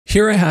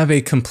Here I have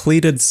a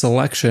completed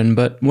selection,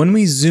 but when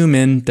we zoom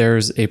in,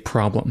 there's a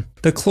problem.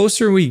 The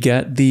closer we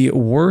get, the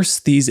worse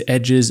these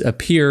edges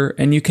appear,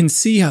 and you can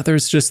see how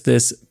there's just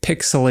this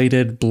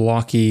pixelated,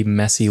 blocky,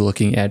 messy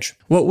looking edge.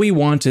 What we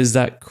want is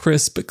that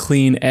crisp,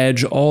 clean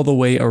edge all the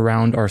way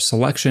around our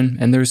selection,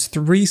 and there's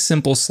 3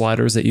 simple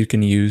sliders that you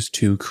can use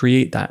to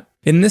create that.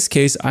 In this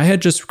case, I had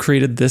just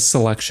created this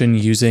selection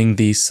using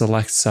the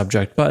Select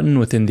Subject button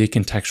within the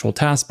contextual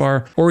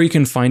taskbar, or you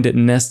can find it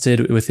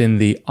nested within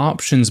the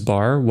Options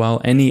bar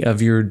while any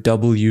of your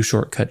W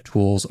shortcut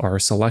tools are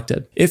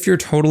selected. If you're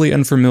totally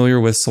unfamiliar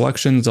with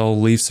selections, I'll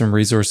leave some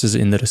resources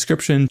in the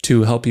description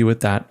to help you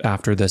with that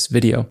after this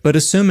video. But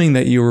assuming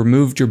that you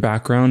removed your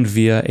background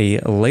via a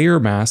layer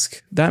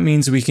mask, that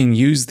means we can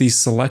use the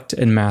Select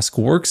and Mask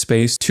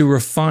Workspace to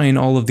refine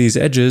all of these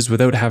edges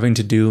without having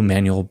to do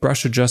manual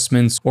brush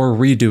adjustments or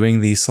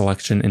redoing the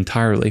selection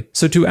entirely.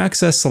 So to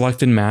access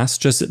Select and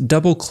Mask, just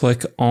double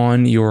click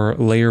on your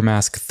layer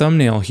mask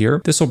thumbnail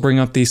here. This will bring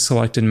up the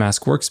Select and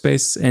Mask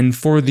Workspace, and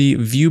for the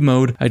view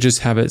mode, I just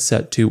have it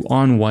set to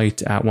on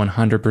white at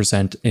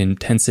 100%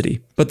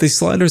 intensity. But the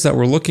sliders that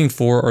we're looking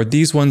for are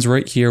these ones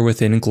right here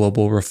within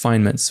Global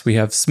Refinements. We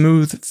have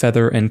Smooth,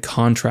 Feather, and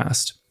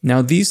Contrast.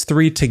 Now these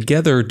 3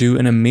 together do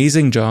an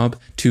amazing job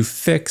to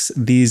fix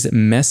these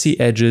messy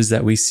edges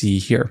that we see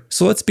here.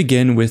 So let's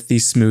begin with the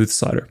smooth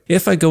slider.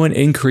 If I go and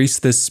increase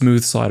this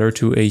smooth slider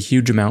to a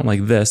huge amount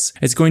like this,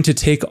 it's going to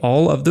take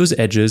all of those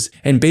edges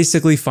and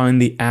basically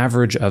find the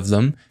average of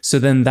them, so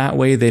then that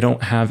way they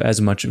don't have as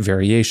much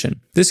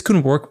variation. This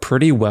can work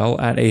pretty well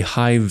at a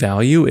high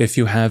value if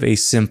you have a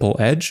simple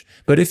edge,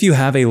 but if you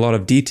have a lot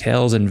of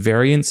details and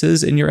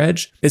variances in your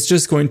edge, it's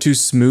just going to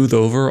smooth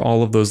over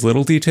all of those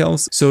little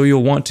details, so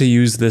you'll want to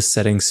use this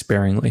setting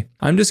sparingly.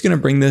 I'm just going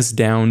to bring this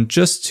down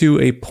just to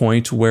a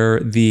point where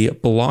the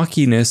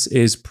blockiness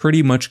is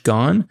pretty much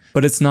gone,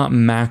 but it's not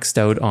maxed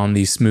out on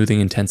the smoothing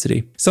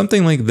intensity.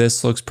 Something like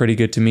this looks pretty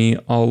good to me.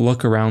 I'll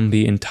look around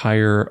the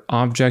entire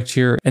object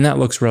here, and that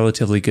looks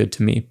relatively good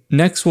to me.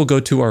 Next, we'll go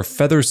to our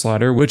feather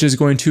slider, which is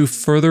going to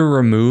further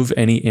remove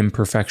any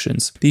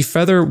imperfections. The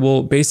feather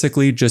will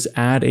basically just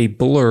add a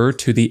blur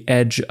to the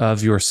edge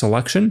of your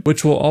selection,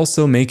 which will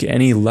also make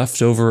any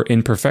leftover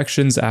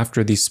imperfections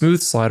after the smooth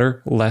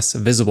slider less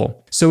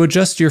visible. So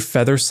adjust your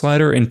feather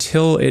slider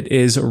until it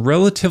is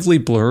relatively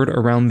blurred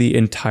around the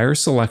entire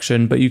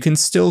selection, but you can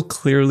still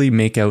clearly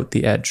make out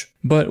the edge.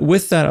 But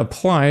with that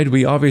applied,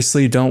 we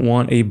obviously don't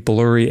want a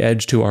blurry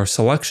edge to our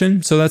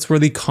selection, so that's where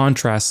the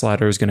contrast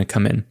slider is going to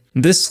come in.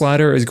 This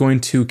slider is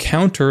going to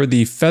counter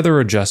the feather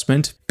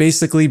adjustment,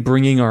 basically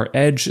bringing our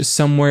edge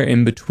somewhere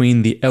in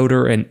between the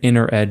outer and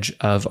inner edge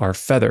of our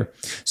feather.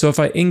 So if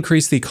I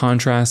increase the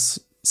contrast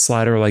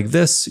slider like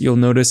this, you'll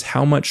notice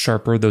how much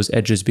sharper those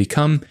edges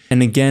become.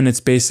 And again,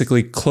 it's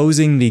basically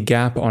closing the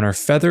gap on our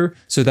feather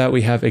so that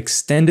we have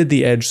extended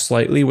the edge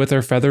slightly with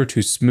our feather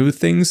to smooth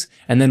things,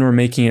 and then we're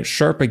making it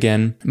sharp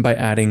again by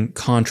adding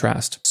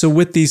contrast. So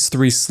with these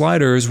 3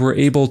 sliders, we're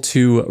able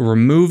to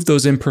remove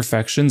those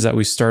imperfections that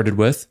we started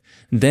with.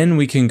 Then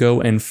we can go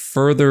and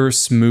further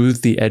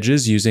smooth the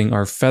edges using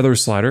our feather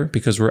slider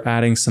because we're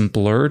adding some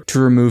blur to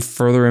remove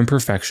further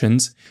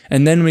imperfections.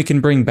 And then we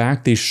can bring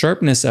back the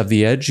sharpness of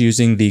the edge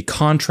using the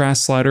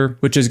contrast slider,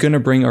 which is going to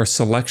bring our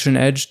selection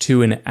edge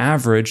to an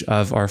average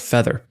of our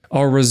feather.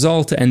 Our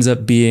result ends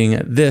up being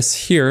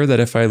this here, that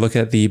if I look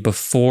at the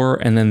before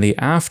and then the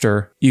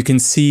after, you can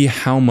see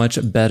how much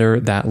better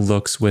that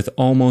looks with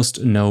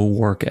almost no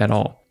work at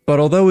all. But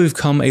although we've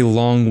come a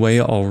long way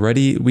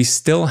already, we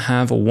still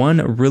have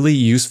one really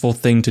useful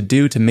thing to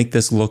do to make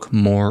this look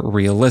more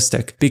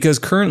realistic, because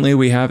currently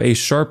we have a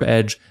sharp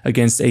edge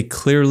against a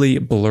clearly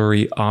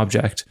blurry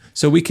object.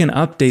 So we can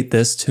update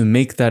this to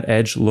make that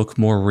edge look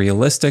more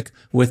realistic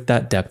with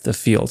that depth of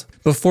field.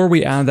 Before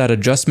we add that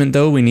adjustment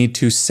though, we need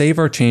to save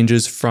our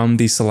changes from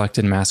the Select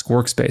and Mask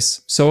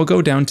Workspace. So I'll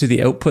go down to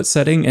the output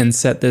setting and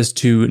set this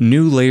to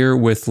new layer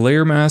with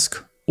layer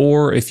mask,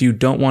 or if you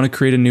don't want to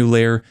create a new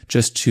layer,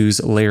 just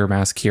choose layer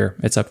mask here.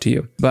 It's up to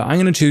you. But I'm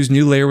going to choose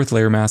new layer with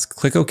layer mask,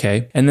 click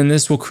OK, and then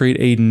this will create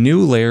a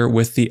new layer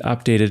with the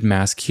updated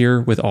mask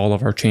here with all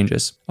of our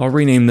changes. I'll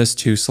rename this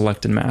to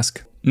Select and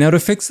Mask. Now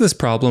to fix this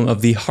problem of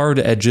the hard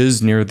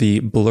edges near the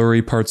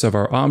blurry parts of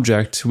our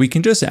object, we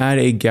can just add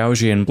a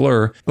Gaussian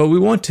blur, but we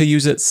want to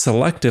use it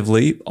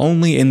selectively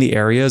only in the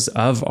areas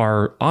of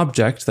our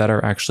object that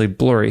are actually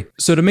blurry.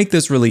 So to make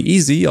this really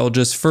easy, I'll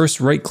just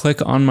first right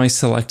click on my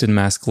selected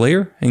mask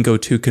layer and go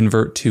to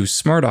Convert to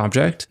Smart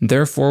Object.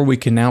 Therefore, we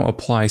can now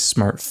apply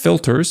Smart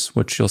Filters,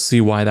 which you'll see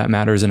why that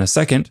matters in a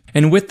second.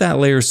 And with that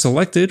layer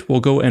selected, we'll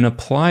go and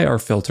apply our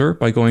filter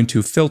by going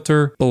to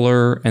Filter,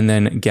 Blur, and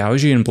then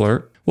Gaussian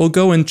Blur. We'll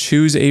go and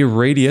choose a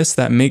radius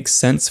that makes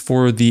sense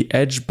for the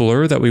edge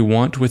blur that we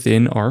want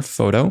within our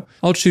photo.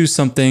 I'll choose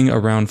something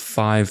around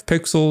 5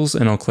 pixels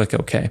and I'll click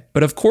OK.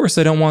 But of course,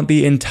 I don't want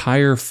the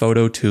entire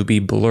photo to be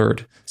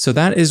blurred. So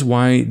that is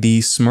why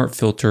the Smart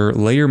Filter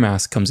layer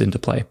mask comes into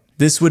play.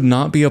 This would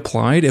not be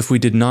applied if we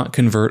did not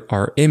convert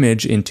our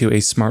image into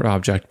a smart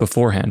object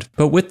beforehand.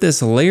 But with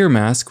this layer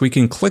mask, we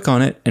can click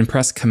on it and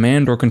press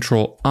Command or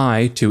Control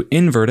I to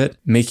invert it,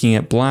 making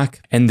it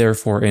black and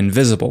therefore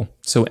invisible.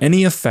 So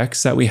any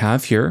effects that we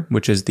have here,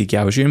 which is the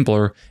Gaussian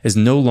blur, is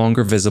no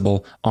longer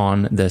visible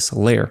on this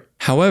layer.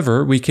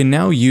 However, we can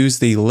now use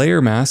the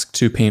layer mask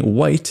to paint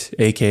white,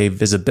 aka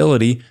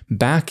visibility,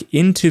 back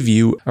into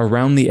view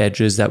around the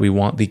edges that we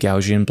want the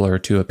Gaussian blur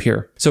to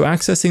appear. So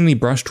accessing the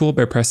brush tool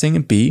by pressing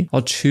B,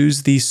 I'll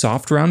choose the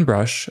soft round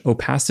brush,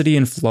 opacity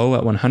and flow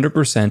at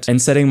 100%,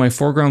 and setting my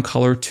foreground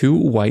color to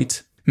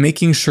white.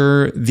 Making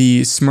sure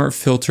the Smart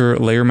Filter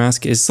layer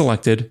mask is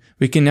selected,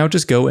 we can now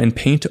just go and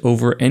paint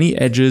over any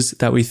edges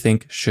that we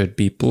think should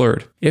be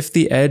blurred. If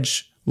the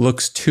edge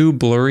looks too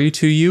blurry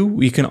to you,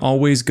 we can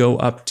always go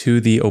up to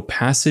the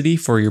opacity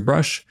for your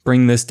brush,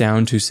 bring this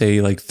down to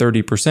say like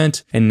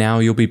 30%, and now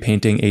you'll be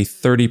painting a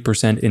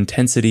 30%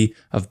 intensity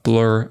of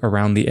blur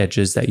around the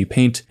edges that you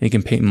paint. And you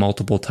can paint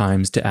multiple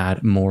times to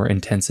add more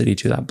intensity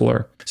to that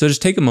blur. So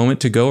just take a moment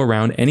to go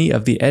around any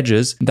of the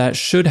edges that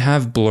should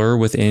have blur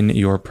within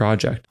your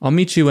project. I'll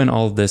meet you when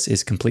all of this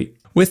is complete.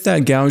 With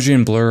that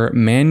Gaussian blur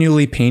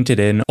manually painted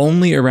in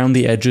only around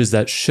the edges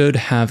that should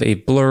have a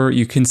blur,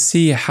 you can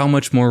see how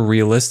much more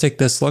realistic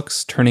this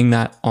looks, turning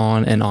that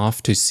on and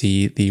off to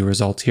see the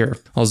result here.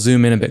 I'll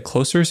zoom in a bit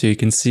closer so you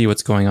can see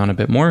what's going on a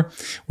bit more.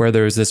 Where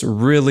there's this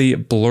really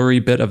blurry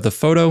bit of the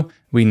photo,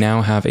 we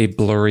now have a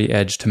blurry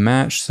edge to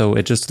match, so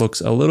it just looks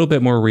a little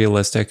bit more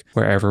realistic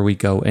wherever we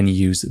go and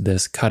use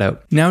this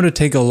cutout. Now to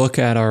take a look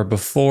at our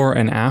before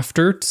and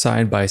after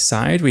side by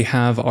side, we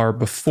have our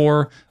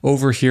before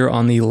over here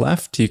on the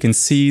left. You can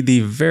see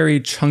the very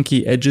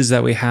chunky edges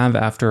that we have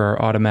after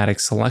our automatic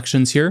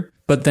selections here.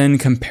 But then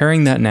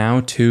comparing that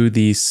now to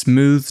the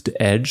smoothed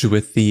edge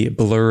with the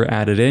blur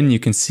added in, you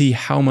can see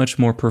how much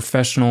more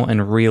professional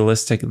and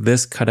realistic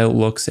this cutout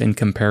looks in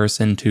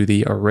comparison to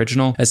the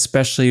original.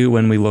 Especially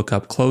when we look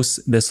up close,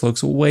 this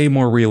looks way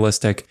more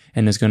realistic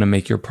and is going to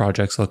make your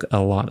projects look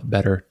a lot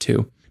better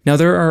too. Now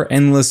there are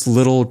endless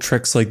little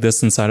tricks like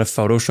this inside of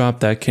Photoshop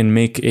that can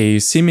make a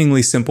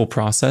seemingly simple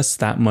process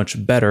that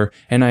much better,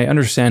 and I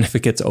understand if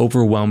it gets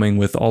overwhelming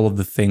with all of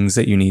the things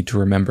that you need to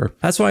remember.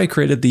 That's why I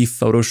created the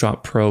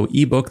Photoshop Pro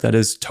ebook that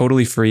is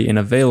totally free and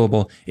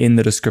available in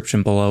the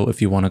description below if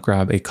you want to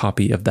grab a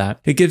copy of that.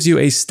 It gives you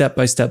a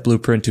step-by-step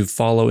blueprint to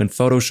follow in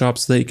Photoshop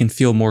so that you can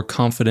feel more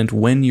confident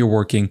when you're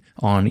working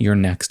on your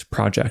next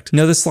project.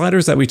 Now the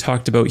sliders that we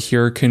talked about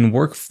here can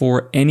work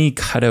for any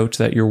cutout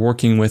that you're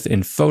working with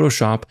in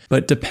Photoshop,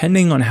 but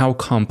depending on how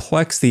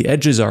complex the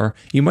edges are,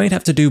 you might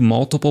have to do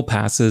multiple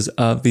passes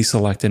of the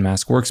Select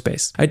Mask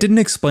Workspace. I didn't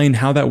explain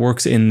how that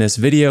works in this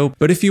video,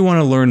 but if you want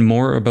to learn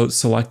more about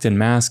Select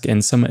Mask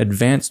and some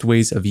advanced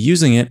ways of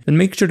using it, then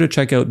make sure to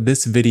check out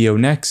this video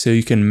next so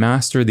you can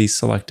master the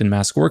Select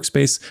Mask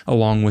Workspace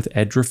along with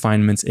edge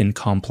refinements in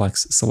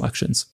complex selections.